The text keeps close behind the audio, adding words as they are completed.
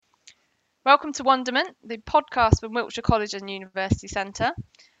Welcome to Wonderment, the podcast from Wiltshire College and University Centre.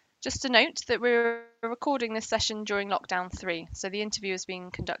 Just to note that we're recording this session during lockdown 3, so the interview is being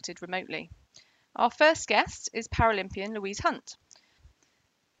conducted remotely. Our first guest is Paralympian Louise Hunt.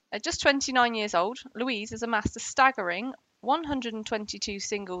 At just 29 years old, Louise has amassed a staggering 122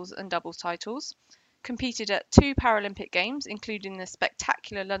 singles and doubles titles, competed at 2 Paralympic Games, including the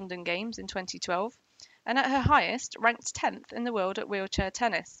spectacular London Games in 2012, and at her highest, ranked 10th in the world at wheelchair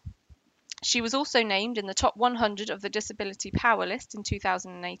tennis. She was also named in the top 100 of the Disability Power List in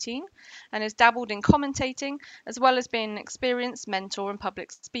 2018 and has dabbled in commentating as well as being an experienced mentor and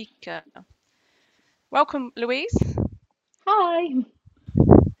public speaker. Welcome, Louise. Hi.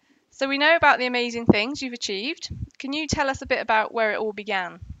 So we know about the amazing things you've achieved. Can you tell us a bit about where it all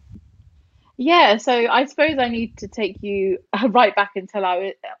began? Yeah, so I suppose I need to take you right back until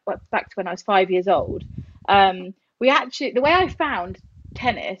back to when I was 5 years old. The way I found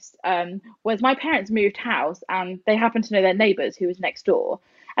tennis was my parents moved house and they happened to know their neighbours who was next door,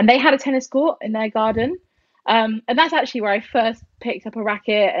 and they had a tennis court in their garden. And that's actually where I first picked up a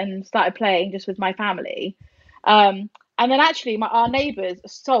racket and started playing just with my family. Um, and then actually, our neighbours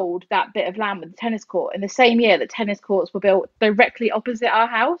sold that bit of land with the tennis court in the same year that tennis courts were built directly opposite our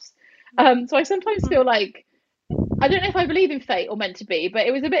house. So I sometimes feel like I don't know if I believe in fate or meant to be, but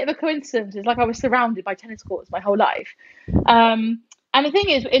it was a bit of a coincidence. It's like I was surrounded by tennis courts my whole life. And the thing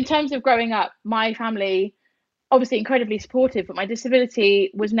is, in terms of growing up, my family obviously incredibly supportive, but my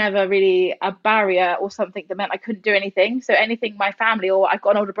disability was never really a barrier or something that meant I couldn't do anything. So anything my family, or I've got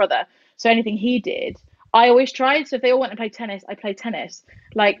an older brother, so anything he did, I always tried. So if they all wanted to play tennis, I played tennis.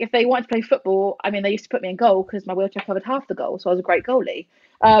 Like if they wanted to play football, I mean, they used to put me in goal because my wheelchair covered half the goal, so I was a great goalie.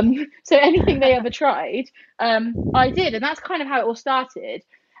 So anything they ever tried, I did, and that's kind of how it all started.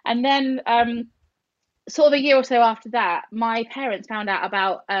 And then sort of a year or so after that, my parents found out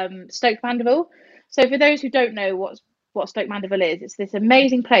about Stoke Mandeville. So for those who don't know what Stoke Mandeville is, it's this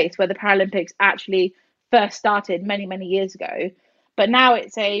amazing place where the Paralympics actually first started many, many years ago. But now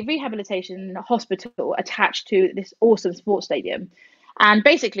it's a rehabilitation hospital attached to this awesome sports stadium. And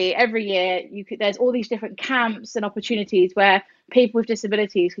basically, every year there's all these different camps and opportunities where people with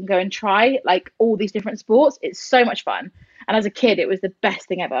disabilities can go and try like all these different sports. It's so much fun. And as a kid, it was the best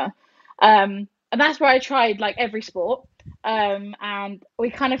thing ever. And that's where I tried like every sport. And we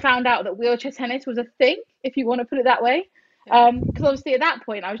kind of found out that wheelchair tennis was a thing, if you want to put it that way. Because obviously at that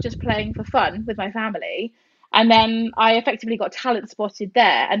point I was just playing for fun with my family, and then I effectively got talent spotted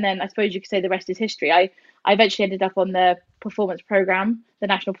there. And then I suppose you could say the rest is history. I eventually ended up on the performance program, the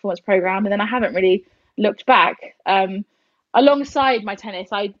national performance program, and then I haven't really looked back. Alongside my tennis,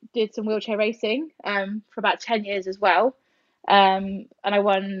 I did some wheelchair racing for about 10 years as well. And I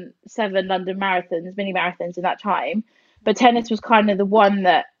won 7 London marathons, mini marathons in that time. But tennis was kind of the one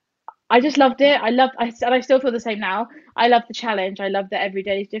that I just loved it. And I still feel the same now. I love the challenge. I love that every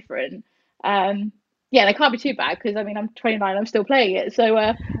day is different. Um, yeah, and it can't be too bad because I mean I'm 29, I'm still playing it. So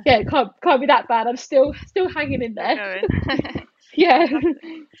yeah, it can't be that bad. I'm still hanging in Still there. going. Yeah.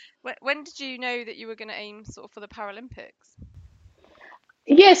 Fantastic. When did you know that you were going to aim sort of for the Paralympics?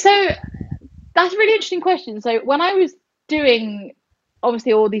 Yeah, so that's a really interesting question. So when I was doing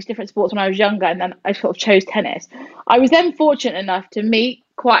obviously all these different sports when I was younger, and then I sort of chose tennis, I was then fortunate enough to meet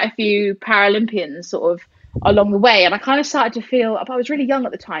quite a few Paralympians sort of along the way, and I kind of started to feel. I was really young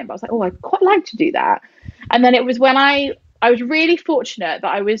at the time, but I was like, oh, I'd quite like to do that. And then it was when I was really fortunate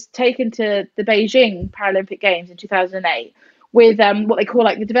that I was taken to the Beijing Paralympic Games in 2008 with what they call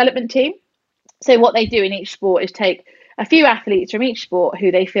like the development team. So what they do in each sport is take a few athletes from each sport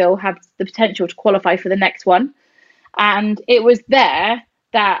who they feel have the potential to qualify for the next one. And it was there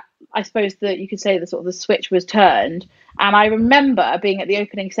that I suppose that you could say the sort of the switch was turned. And I remember being at the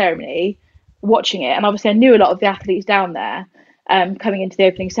opening ceremony, watching it, and obviously I knew a lot of the athletes down there coming into the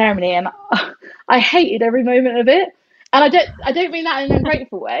opening ceremony, and I hated every moment of it. And I don't mean that in an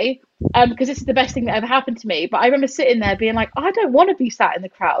ungrateful way, because this is the best thing that ever happened to me. But I remember sitting there being like, I don't want to be sat in the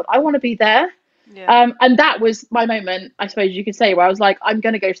crowd. I want to be there. Yeah. And that was my moment, I suppose you could say, where I was like, I'm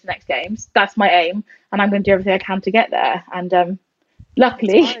going to go to the next games. That's my aim, and I'm going to do everything I can to get there. And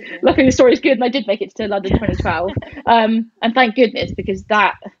luckily, Inspiring. luckily the story's good, and I did make it to London 2012. And thank goodness, because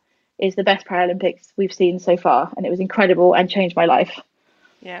that is the best Paralympics we've seen so far, and it was incredible and changed my life.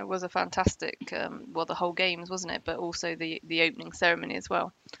 Yeah, it was a fantastic, well, the whole games, wasn't it? But also the opening ceremony as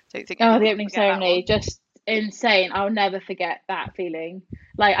well. Don't think Oh, anyone the will opening forget that ceremony, one. just insane. I'll never forget that feeling.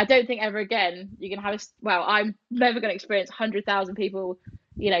 Like, I don't think ever again you're gonna have well, I'm never gonna experience 100,000 people,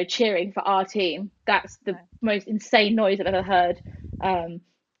 cheering for our team. That's the No. most insane noise I've ever heard.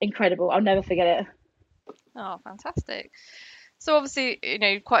 Incredible. I'll never forget it. Oh, fantastic. So obviously,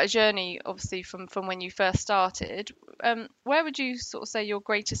 quite a journey, obviously from when you first started. Where would you sort of say your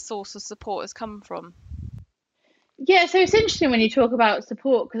greatest source of support has come from? Yeah, so it's interesting when you talk about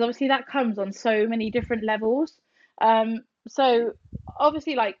support because obviously that comes on so many different levels. So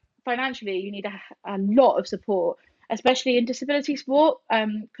obviously, like financially, you need a lot of support, especially in disability sport,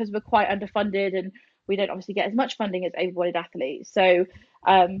 because we're quite underfunded and we don't obviously get as much funding as able-bodied athletes. So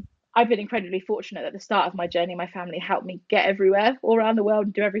I've been incredibly fortunate at the start of my journey. My family helped me get everywhere, all around the world,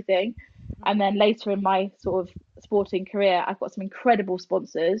 and do everything. And then later in my sort of sporting career, I've got some incredible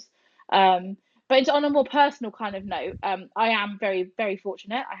sponsors. Um, but it's on a more personal kind of note. I am very, very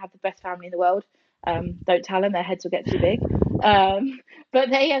fortunate. I have the best family in the world. Don't tell them; their heads will get too big. Um, but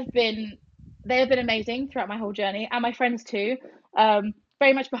they have been amazing throughout my whole journey, and my friends too.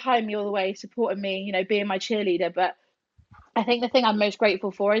 Very much behind me all the way, supporting me, being my cheerleader. But I think the thing I'm most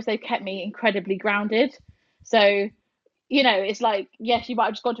grateful for is they've kept me incredibly grounded. So it's like, yes, you might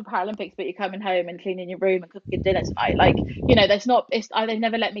have just gone to Paralympics, but you're coming home and cleaning your room and cooking dinner tonight. Like, there's not, they've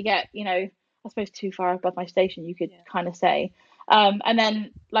never let me get, I suppose too far above my station, you could Yeah. kind of say. And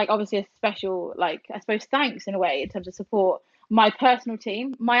then, like, obviously, a special, like, I suppose, thanks in a way in terms of support. My personal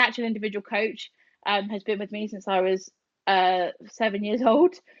team, my actual individual coach, has been with me since I was 7 years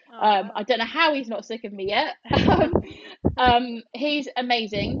old. Oh wow. I don't know how he's not sick of me yet. He's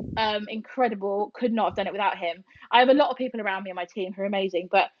amazing, incredible. Could not have done it without him. I have a lot of people around me on my team who are amazing,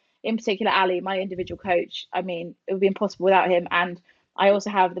 but in particular, Ali, my individual coach. I mean, it would be impossible without him. And I also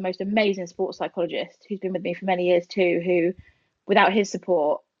have the most amazing sports psychologist who's been with me for many years too. Who, without his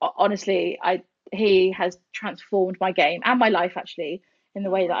support, honestly, he has transformed my game and my life actually in the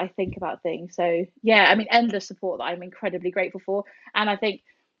Oh way that wow. I think about things. So yeah, I mean, endless support that I'm incredibly grateful for. And I think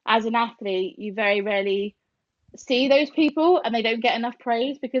as an athlete, you very rarely see those people and they don't get enough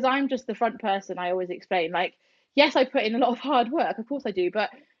praise because I'm just the front person. I always explain, like, yes, I put in a lot of hard work, of course I do, but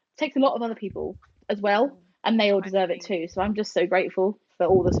it takes a lot of other people as well, and they all Behind the deserve it scenes. too. So I'm just so grateful for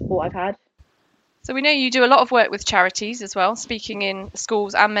all the support I've had. So we know you do a lot of work with charities as well, speaking in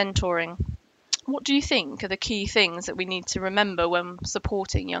schools and mentoring. What do you think are the key things that we need to remember when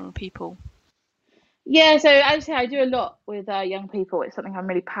supporting young people? Yeah, so as I say, I do a lot with young people. It's something I'm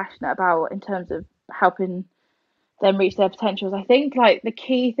really passionate about in terms of helping them reach their potentials. I think like the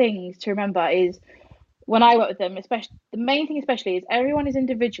key things to remember is when I work with them, especially the main thing, especially is everyone is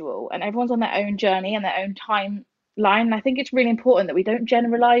individual and everyone's on their own journey and their own timeline. And I think it's really important that we don't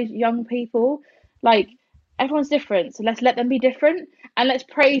generalize young people. Like everyone's different, so let's let them be different and let's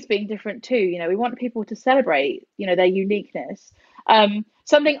praise being different too. We want people to celebrate, their uniqueness.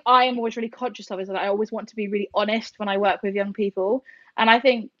 Something I am always really conscious of is that I always want to be really honest when I work with young people. And I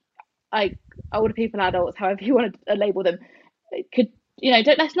think like older people, adults, however you want to label them, could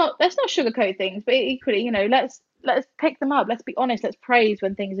don't let's not sugarcoat things, but equally, let's pick them up. Let's be honest. Let's praise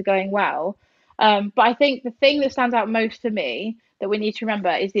when things are going well. But I think the thing that stands out most for me that we need to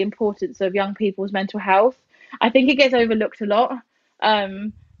remember is the importance of young people's mental health. I think it gets overlooked a lot.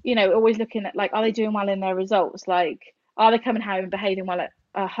 Always looking at like, are they doing well in their results? Like, are they coming home and behaving well at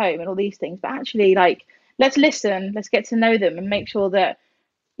home and all these things? But actually, like, let's listen, let's get to know them and make sure that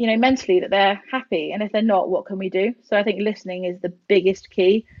mentally that they're happy. And if they're not, what can we do? So I think listening is the biggest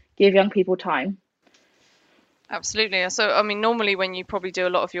key. Give young people time. Absolutely. So, I mean, normally when you probably do a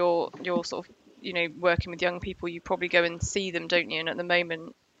lot of your sort of, working with young people, you probably go and see them, don't you? And at the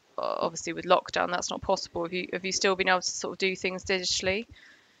moment, obviously with lockdown, that's not possible. Have you still been able to sort of do things digitally?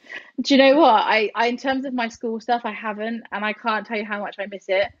 Do you know what? I in terms of my school stuff, I haven't, and I can't tell you how much I miss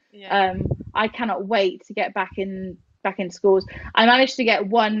it. Yeah. I cannot wait to get back in schools. I managed to get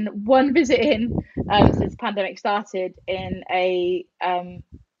one visit in since the pandemic started in a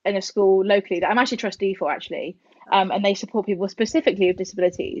school locally that I'm actually trustee for actually, Okay. and they support people specifically with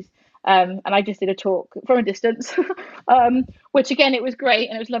disabilities. And I just did a talk from a distance, which again it was great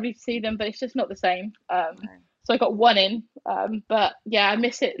and it was lovely to see them, but it's just not the same. No. So I got one in, but yeah, I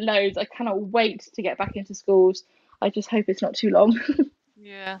miss it loads. I cannot wait to get back into schools. I just hope it's not too long.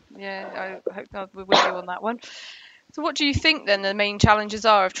 Yeah, yeah. I hope that we're with you on that one. So, what do you think then the main challenges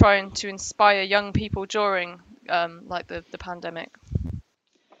are of trying to inspire young people during, like the pandemic?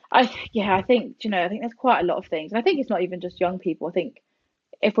 I think I think there's quite a lot of things, and I think it's not even just young people. I think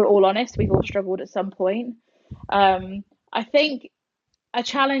if we're all honest, we've all struggled at some point. I think a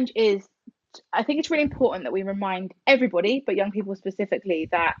challenge is I think it's really important that we remind everybody, but young people specifically,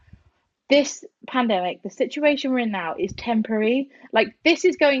 that this pandemic, the situation we're in now, is temporary. Like this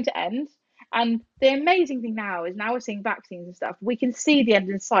is going to end. And the amazing thing now is now we're seeing vaccines and stuff. We can see the end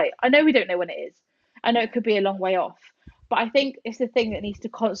in sight. I know we don't know when it is. I know it Yeah. could be a long way off. But I think it's the thing that needs to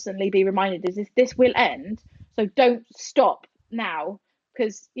constantly be reminded is this will end. So don't stop. now,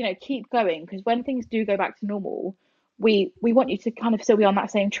 because keep going, because when things do go back to normal, we want you to kind of still be on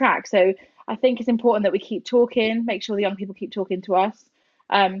that same track. So I think it's important that we keep talking, make sure the young people keep talking to us,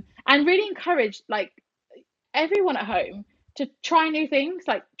 and really encourage like everyone at home to try new things,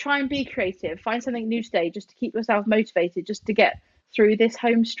 like try and be creative, find something new today just to keep yourself motivated, just to get through this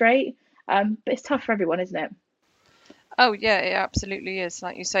home straight. But it's tough for everyone, isn't it? Oh yeah, it absolutely is.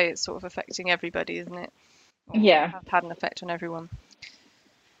 Like you say, it's sort of affecting everybody, isn't it? Or Yeah. has had an effect on everyone.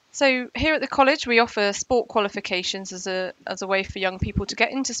 So here at the college, we offer sport qualifications as a way for young people to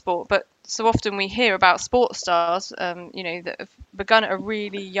get into sport. But so often we hear about sports stars, that have begun at a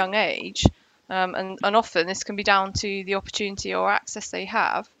really young age, and often this can be down to the opportunity or access they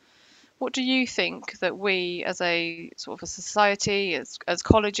have. What do you think that we, as a sort of a society, as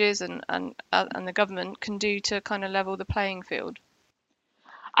colleges and the government, can do to kind of level the playing field?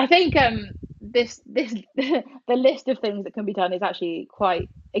 I think this the list of things that can be done is actually quite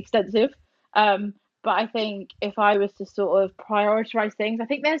extensive. Um, but I think if I was to sort of prioritize things, I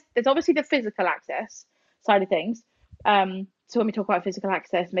think there's obviously the physical access side of things. So when we talk about physical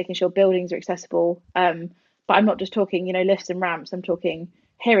access, making sure buildings are accessible, but I'm not just talking, lifts and ramps. I'm talking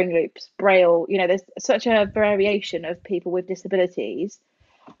hearing loops, braille. There's such a variation of people with disabilities.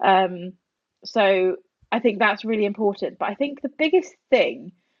 Um, so I think that's really important. But I think the biggest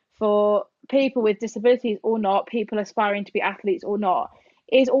thing for people with disabilities or not, people aspiring to be athletes or not,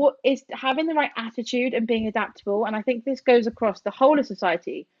 is having the right attitude and being adaptable. And I think this goes across the whole of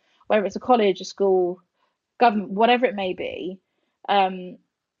society, whether it's a college, a school, government, whatever it may be. Um,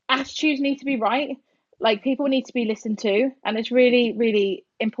 Attitudes need to be right. Like people need to be listened to, and it's really, really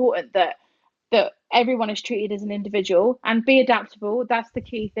important that everyone is treated as an individual and be adaptable. That's the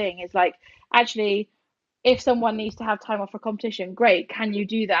key thing. Is like actually, if someone needs to have time off for competition, great. Can you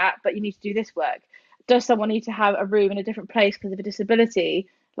do that? But you need to do this work. Does someone need to have a room in a different place because of a disability?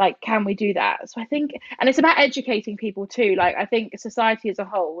 Like, can we do that? So I think, and it's about educating people too. Like, I think society as a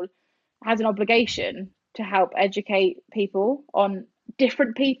whole has an obligation to help educate people on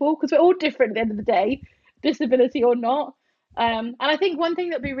different people, because we're all different at the end of the day, disability or not. And I think one thing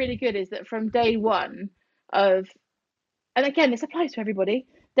that'd be really good is that from day one of, and again, this applies to everybody,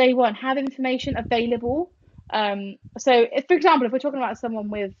 day one, have information available. So, if, for example, if we're talking about someone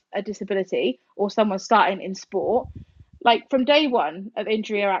with a disability or someone starting in sport, like from day one of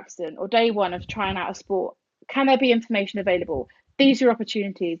injury or accident or day one of trying out a sport, can there be information available? These are your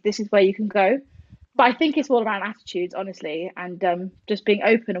opportunities. This is where you can go. But I think it's all around attitudes, honestly, and just being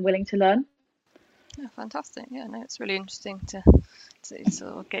open and willing to learn. Yeah, fantastic. Yeah, no, it's really interesting to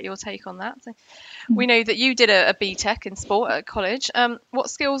sort of get your take on that. So we know that you did a BTEC in sport at college. What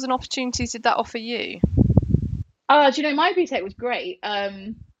skills and opportunities did that offer you? Do you know, my BTEC was great.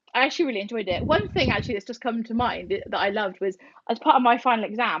 I actually really enjoyed it. One thing actually that's just come to mind that I loved was, as part of my final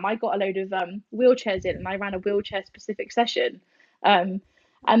exam, I got a load of wheelchairs in, and I ran a wheelchair specific session. Um,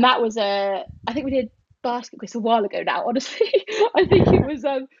 and that was I think we did basketball. It's a while ago now, honestly. I think it was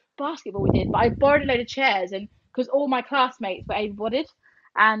basketball we did, but I borrowed a load of chairs, and because all my classmates were able-bodied,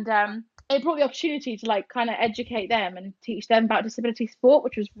 and it brought the opportunity to like kind of educate them and teach them about disability sport,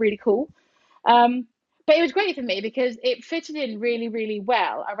 which was really cool. Um, but it was great for me because it fitted in really, really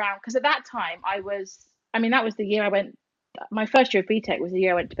well around. Because at that time, I mean, that was the year I went. My first year of BTEC was the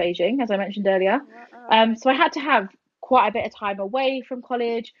year I went to Beijing, as I mentioned earlier. Okay. So I had to have quite a bit of time away from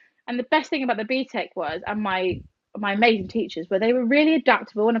college. And the best thing about the BTEC was, and my amazing teachers were, they were really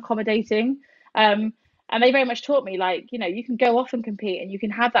adaptable and accommodating. Um, and they very much taught me, like, you can go off and compete and you can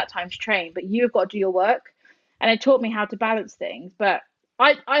have that time to train, but you've got to do your work. And it taught me how to balance things. But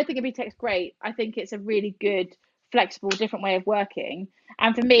I think a BTEC is great. I think it's a really good, flexible, different way of working.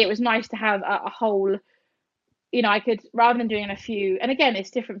 And for me, it was nice to have a whole, I could, rather than doing a few, and again, it's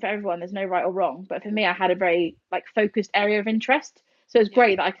different for everyone. There's no right or wrong. But for me, I had a very like focused area of interest. So it's Yeah.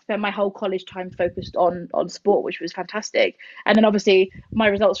 great that I could spend my whole college time focused on sport, which was fantastic. And then obviously my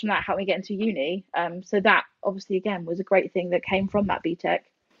results from that helped me get into uni. So that obviously again was a great thing that came from that BTEC.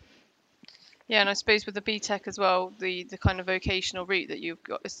 Yeah, and I suppose with the BTEC as well, the kind of vocational route that you've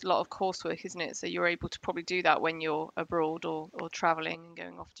got, it's a lot of coursework, isn't it? So you're able to probably do that when you're abroad or traveling and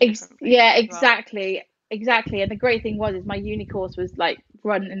going off to different Yeah, places as well. exactly. And the great thing was is my uni course was like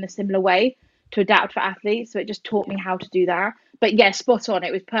run in a similar way to adapt for athletes, so it just taught me how to do that. But yeah, spot on.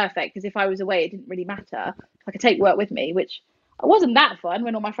 It was perfect because if I was away, it didn't really matter. I could take work with me, which wasn't that fun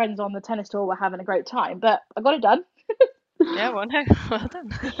when all my friends on the tennis tour were having a great time. But I got it done. Yeah, well, no, well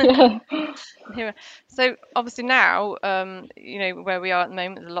done. Yeah. Here. So obviously now, where we are at the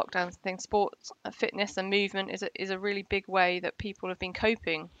moment, the lockdowns and things, sports, fitness and movement is a really big way that people have been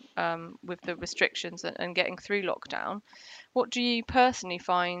coping with the restrictions and getting through lockdown. What do you personally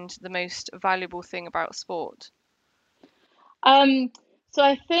find the most valuable thing about sport? Um, so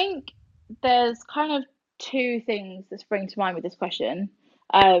I think there's kind of two things that spring to mind with this question.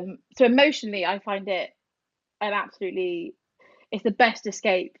 So emotionally, I find it an absolutely, it's the best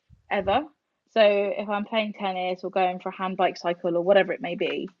escape ever. So if I'm playing tennis or going for a handbike cycle or whatever it may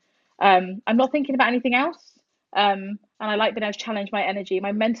be, I'm not thinking about anything else. And I like being able to challenge my energy,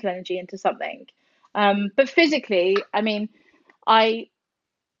 my mental energy into something. But physically, I mean, I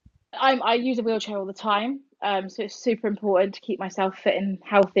I use a wheelchair all the time, so it's super important to keep myself fit and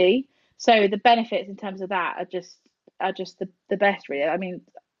healthy. So the benefits in terms of that are just the best, really. I mean,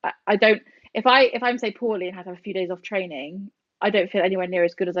 I don't, if I'm say poorly and have to have a few days off training, I don't feel anywhere near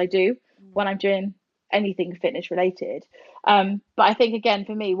as good as I do when I'm doing anything fitness related. Yeah. But I think again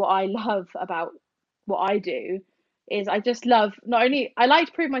for me, what I love about what I do is I just love, not only I like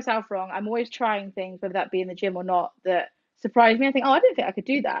to prove myself wrong. I'm always trying things, whether that be in the gym or not, that surprise me. I think, oh, I didn't think I could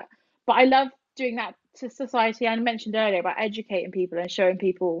do that, but I love doing that to society. I mentioned earlier about educating people and showing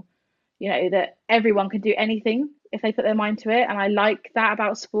people, that everyone can do anything if they put their mind to it. And I like that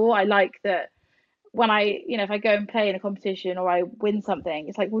about sport. I like that when if I go and play in a competition or I win something,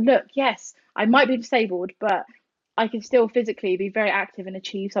 it's like, well, look, yes, I might be disabled, but I can still physically be very active and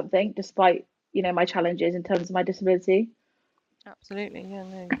achieve something despite, my challenges in terms of my disability. Absolutely, yeah,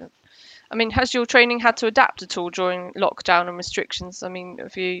 no. I mean, has your training had to adapt at all during lockdown and restrictions? I mean,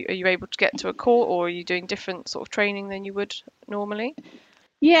 are you able to get to a court, or are you doing different sort of training than you would normally?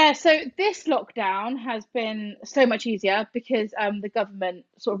 Yeah, so this lockdown has been so much easier because the government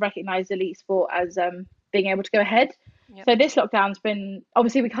sort of recognised elite sport as being able to go ahead. Yep. So this lockdown's been,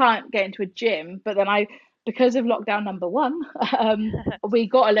 obviously we can't get into a gym, but then because of lockdown number one, we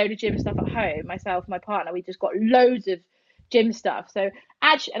got a load of gym stuff at home. Myself, my partner, we just got loads of gym stuff. So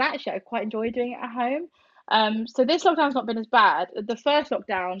actually, I quite enjoy doing it at home. So this lockdown's not been as bad. The first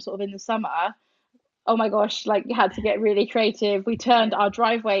lockdown, sort of in the summer, oh my gosh, like you had to get really creative. We turned Yeah. our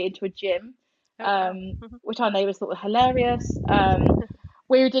driveway into a gym, Oh wow. which our neighbours thought was hilarious.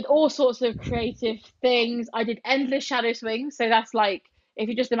 We did all sorts of creative things. I did endless shadow swings. So that's like, if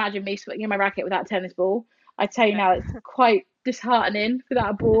you just imagine me swinging my racket without a tennis ball, I tell you Yeah. now, it's quite disheartening without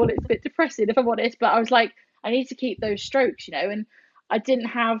a ball. It's a bit depressing, if I'm honest. But I was like, I need to keep those strokes, and I didn't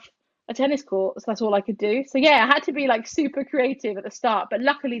have a tennis court, so that's all I could do. So yeah, I had to be like super creative at the start. But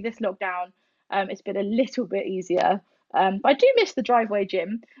luckily, this lockdown, it's been a little bit easier. But I do miss the driveway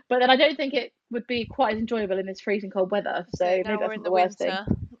gym, but then I don't think it would be quite as enjoyable in this freezing cold weather. So So maybe now we're that's in not the the worst thing. winter.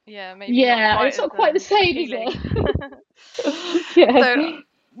 Yeah, maybe not Yeah, quite it's as not quite the same, is appealing. it? Yeah. So,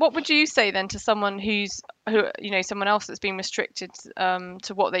 what would you say then to someone someone else that's been restricted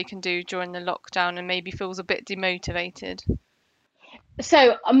to what they can do during the lockdown and maybe feels a bit demotivated?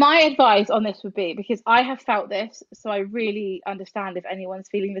 So my advice on this would be, because I have felt this, so I really understand if anyone's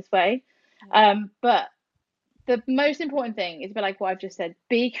feeling this way. Yeah. But the most important thing is, a bit like what I've just said,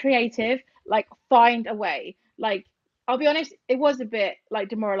 be creative, like find a way. Like, I'll be honest, it was a bit like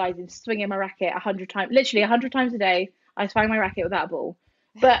demoralizing swinging my racket 100 times, literally 100 times a day. I swung my racket without a ball,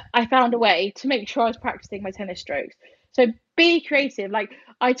 but I found a way to make sure I was practicing my tennis strokes. So be creative. Like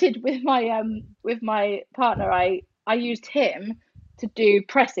I did with my partner, I used him to do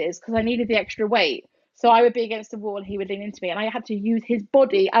presses because I needed the extra weight. So I would be against the wall and he would lean into me, and I had to use his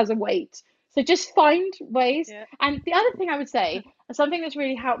body as a weight. So just find ways. Yeah. And the other thing I would say, and something that's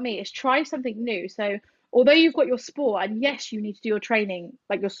really helped me, is try something new. So although you've got your sport, and yes, you need to do your training,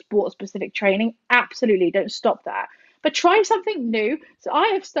 like your sport specific training, absolutely don't stop that. But try something new. So I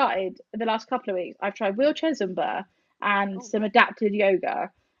have started in the last couple of weeks, I've tried wheelchair Zumba and Oh, some adapted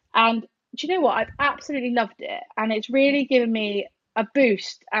yoga. And do you know what? I've absolutely loved it. And it's really given me a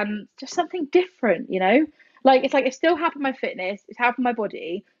boost and just something different. Like yeah. it's like it's still helping my fitness, it's helping my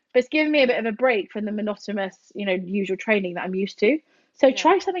body, but it's given me a bit of a break from the monotonous, usual training that I'm used to. So Yeah.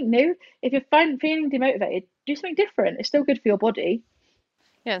 try something new. If you're feeling demotivated, do something different. It's still good for your body.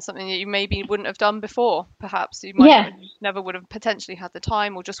 Yeah, and something that you maybe wouldn't have done before. Perhaps you might not, Yeah. never would have potentially had the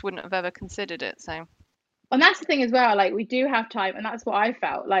time, or just wouldn't have ever considered it. So, And that's the thing as well. Like we do have time, and that's what I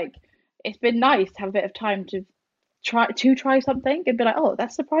felt like. It's been nice to have a bit of time to try something and be like, oh,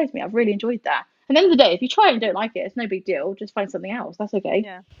 that surprised me. I've really enjoyed that. And at the end of the day, if you try and don't like it, it's no big deal. Just find something else. That's okay.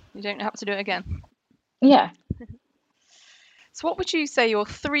 yeah, you don't have to do it again. Yeah. So, what would you say your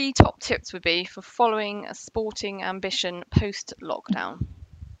three top tips would be for following a sporting ambition post lockdown?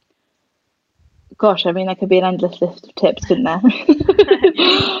 Gosh, I mean, there could be an endless list of tips, couldn't there?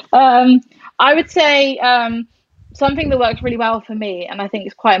 Yeah. I would say something that works really well for me, and I think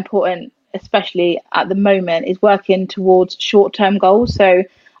it's quite important, especially at the moment, is working towards short-term goals. So,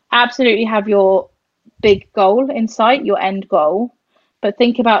 absolutely have your big goal in sight, your end goal, but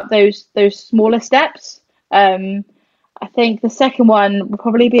think about those smaller steps. Um, I think the second one will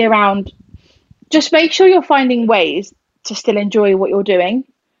probably be around just make sure you're finding ways to still enjoy what you're doing.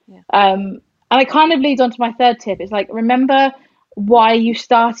 Yeah. And it kind of leads on to my third tip. It's like remember why you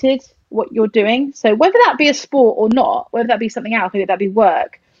started what you're doing. So whether that be a sport or not, whether that be something else, maybe that be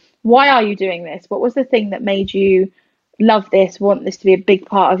work, why are you doing this? What was the thing that made you love this, want this to be a big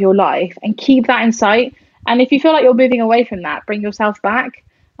part of your life, and keep that in sight. And if you feel like you're moving away from that, bring yourself back.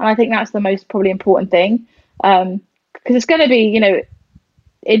 And I think that's the most probably important thing. Because it's going to be,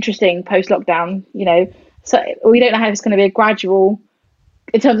 interesting post lockdown, so we don't know how it's going to be a gradual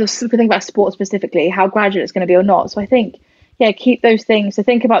in terms of if we think about sports specifically, how gradual it's going to be or not. So I think, yeah, keep those things. So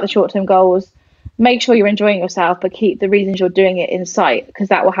think about the short term goals, make sure you're enjoying yourself, but keep the reasons you're doing it in sight because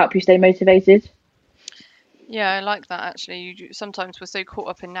that will help you stay motivated. Yeah, I like that actually. Sometimes we're so caught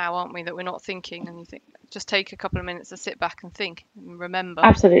up in now, aren't we, that we're not thinking, and you think just take a couple of minutes to sit back and think and remember.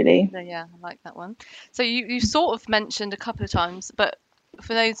 Absolutely. So, yeah, I like that one. So you sort of mentioned a couple of times, but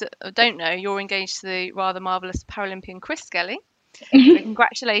for those that don't know, you're engaged to the rather marvelous Paralympian Chris Skelly. So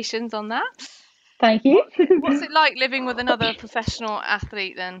congratulations on that. Thank you. What's it like living with another professional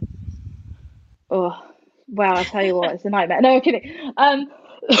athlete then? Oh, wow, I tell you what, it's a nightmare. No, I'm kidding.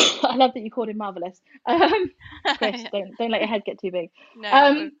 I love that you called him marvelous. Chris, don't let your head get too big. No,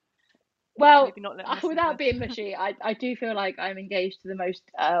 Um, Well, maybe not let him listen to without this. being mushy, I do feel like I'm engaged to the most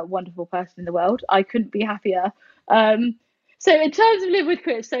wonderful person in the world. I couldn't be happier. Um, so in terms of living with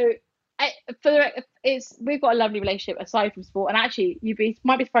Chris, so it's we've got a lovely relationship aside from sport, and actually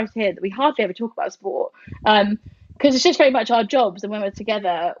might be surprised to hear that we hardly ever talk about sport, because it's just very much our jobs, and when we're Yeah,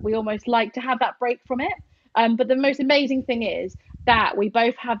 together, we almost like to have that break from it. But the most amazing thing is that we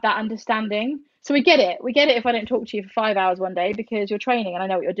both have that understanding. So we get it. We get it if I don't talk to you for 5 hours one day because you're training and I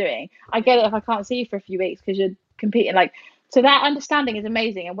know what you're doing. I yeah, get it if I can't see you for a few weeks because you're competing. Like, so that understanding is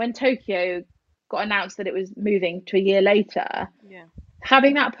amazing. And when Tokyo got announced that it was moving to a year later, yeah.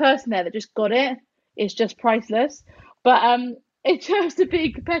 having that person there that just got it is just priceless. But in terms of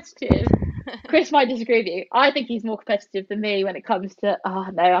being competitive, Chris might disagree with you. I think he's more competitive than me when it comes to. Oh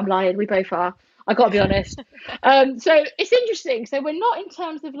no, I'm lying. We both are. I got to be honest. So it's interesting. So we're not in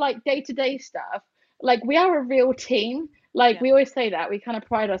terms of like day to day stuff. Like we are a real team. Like Yeah. we always say that we kind of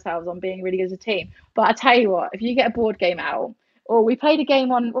pride ourselves on being really good as a team. But I tell you what, if you get a board game out, or we played a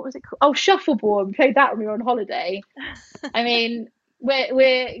game on what was it called? Oh, shuffleboard. We played that when we were on holiday. I mean,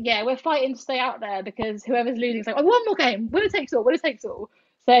 we're fighting to stay out there because whoever's losing is like, oh, one more game, winner takes all, winner takes all.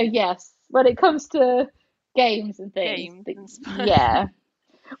 So yes, when it comes to games and things, Games and yeah,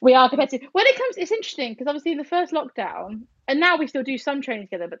 we are competitive. When it comes, it's interesting because obviously in the first lockdown, and now we still do some training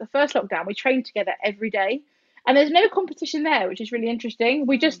together, but the first lockdown we trained together every day, and there's no competition there, which is really interesting.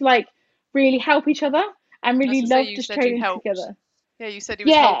 We just Mm. like really help each other and As really I say, love you just said you training helped. together. Yeah, you said he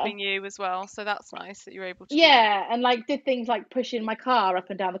was Yeah, helping you as well, so that's nice that you're able to do that. yeah, and like did things like pushing my car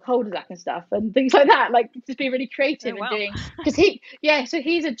up and down the cul-de-sac and stuff and things like that, like just be really Oh creative and wow. doing because so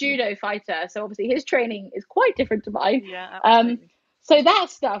he's a judo fighter, so obviously his training is quite different to mine. Yeah, um absolutely. so that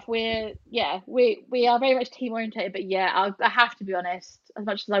stuff we are very much team oriented, but yeah, I have to be honest, as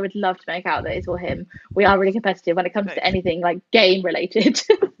much as I would love to make out that it's all him, we are really competitive when it You comes to both. anything like game related.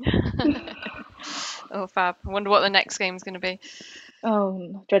 Oh, fab. I wonder what the next game's going to be.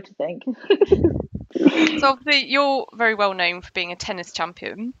 Oh, dread to think. So obviously you're very well known for being a tennis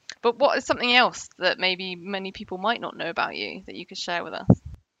champion, but what is something else that maybe many people might not know about you that you could share with us?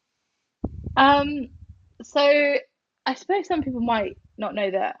 um so I suppose some people might not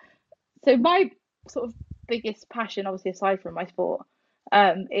know that. So my sort of biggest passion, obviously aside from my sport,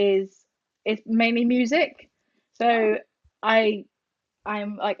 is mainly music. Oh, So I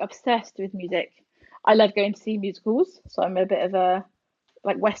I'm like obsessed with music. I love going to see musicals, so I'm a bit of a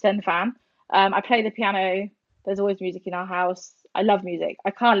like West End fan. I play the piano. There's always music in our house. I love music.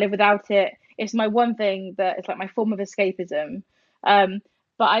 I can't live without it. It's my one thing that it's like my form of escapism. Um,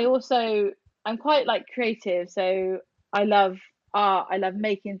 but I'm quite like creative, so I love art. I love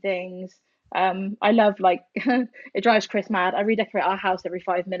making things. I love like it drives Chris mad. I redecorate our house every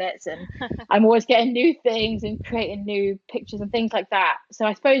 5 minutes, and I'm always getting new things and creating new pictures and things like that. So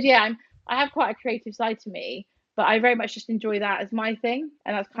I suppose yeah, I have quite a creative side to me, but I very much just enjoy that as my thing,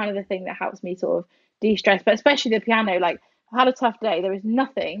 and that's kind of the thing that helps me sort of de-stress. But especially the piano, like I've had a tough day. There is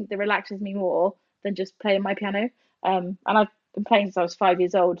nothing that relaxes me more than just playing my piano. And I've been playing since I was 5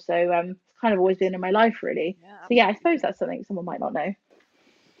 years old, so it's kind of always been in my life really. yeah, So yeah, I suppose absolutely. that's something someone might not know.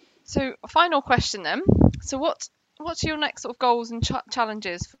 So, a final question then. So, what's your next sort of goals and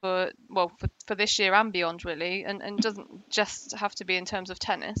challenges for for this year and beyond, really? And doesn't just have to be in terms of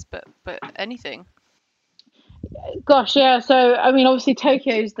tennis, but anything. Gosh, yeah. So I mean, obviously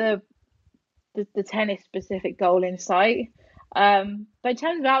Tokyo's the tennis specific goal in sight. But in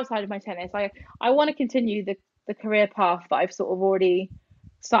terms of outside of my tennis, I want to continue the career path that I've sort of already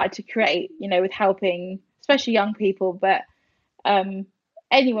started to create, with helping especially young people, but um,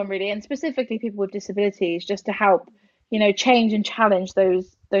 anyone really, and specifically people with disabilities, just to help, change and challenge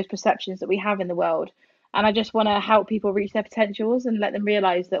those perceptions that we have in the world. And I just want to help people reach their potentials and let them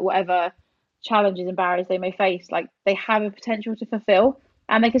realize that whatever challenges and barriers they may face, like they have a potential to fulfill,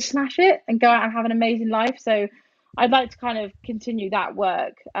 and they can smash it and go out and have an amazing life. So I'd like to kind of continue that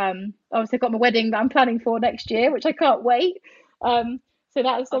work. Obviously, I've got my wedding that I'm planning for next year, which I can't wait. So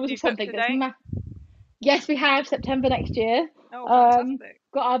that's Have obviously you booked something a that's date? Yes, we have September next year. Oh, Um, fantastic.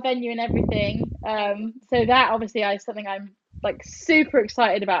 got our venue and everything. Oh, So that obviously is something I'm like super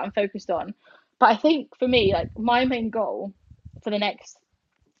excited about and focused on. But I think for me, like my main goal for the next,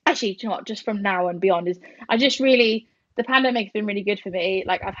 actually, do you know what, just from now and beyond is I just really, the pandemic's been really good for me.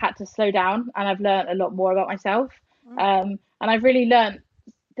 Like I've had to slow down and I've learned a lot more about myself. mm, And I've really learned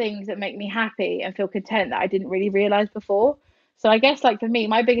things that make me happy and feel content that I didn't really realize before. So I guess like for me,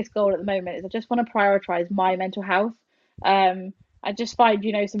 my biggest goal at the moment is I just want to prioritize my mental health. Um, I just find,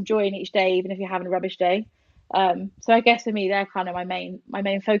 some joy in each day, even if you're having a rubbish day. So I guess for me, they're kind of my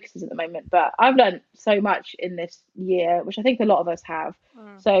main focuses at the moment. But I've learned so much in this year, which I think a lot of us have.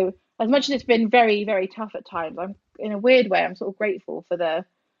 mm. So as much as it's been very, very tough at times, I'm in a weird way, I'm sort of grateful for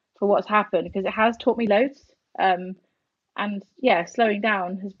what's happened because it has taught me loads. Um, and yeah, slowing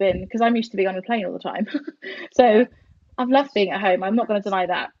down has been because I'm used to being on a plane all the time. Yeah, So I've loved being at makes home. a I'm not going to difference.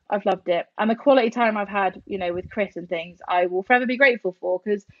 deny that. I've loved it. And the quality time I've had, with Chris and things, I will forever be grateful for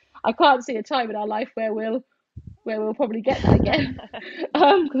because I can't see a time in our life where we'll probably get that again.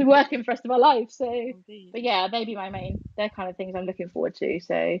 Because we're working for the rest of our life. So Indeed. but yeah, they be they're kind of things I'm looking forward to.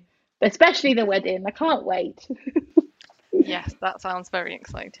 So but especially the wedding. I can't wait. Yes, that sounds very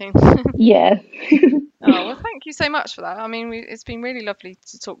exciting. Yeah. Oh, well, thank you so much for that. I mean, it's been really lovely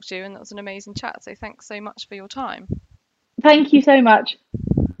to talk to you, and that was an amazing chat. So thanks so much for your time. Thank you so much.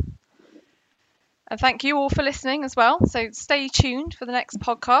 And thank you all for listening as well. So stay tuned for the next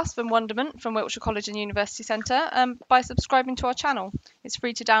podcast from Wonderment from Wiltshire College and University Centre by subscribing to our channel. It's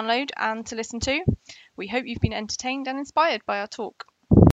free to download and to listen to. We hope you've been entertained and inspired by our talk.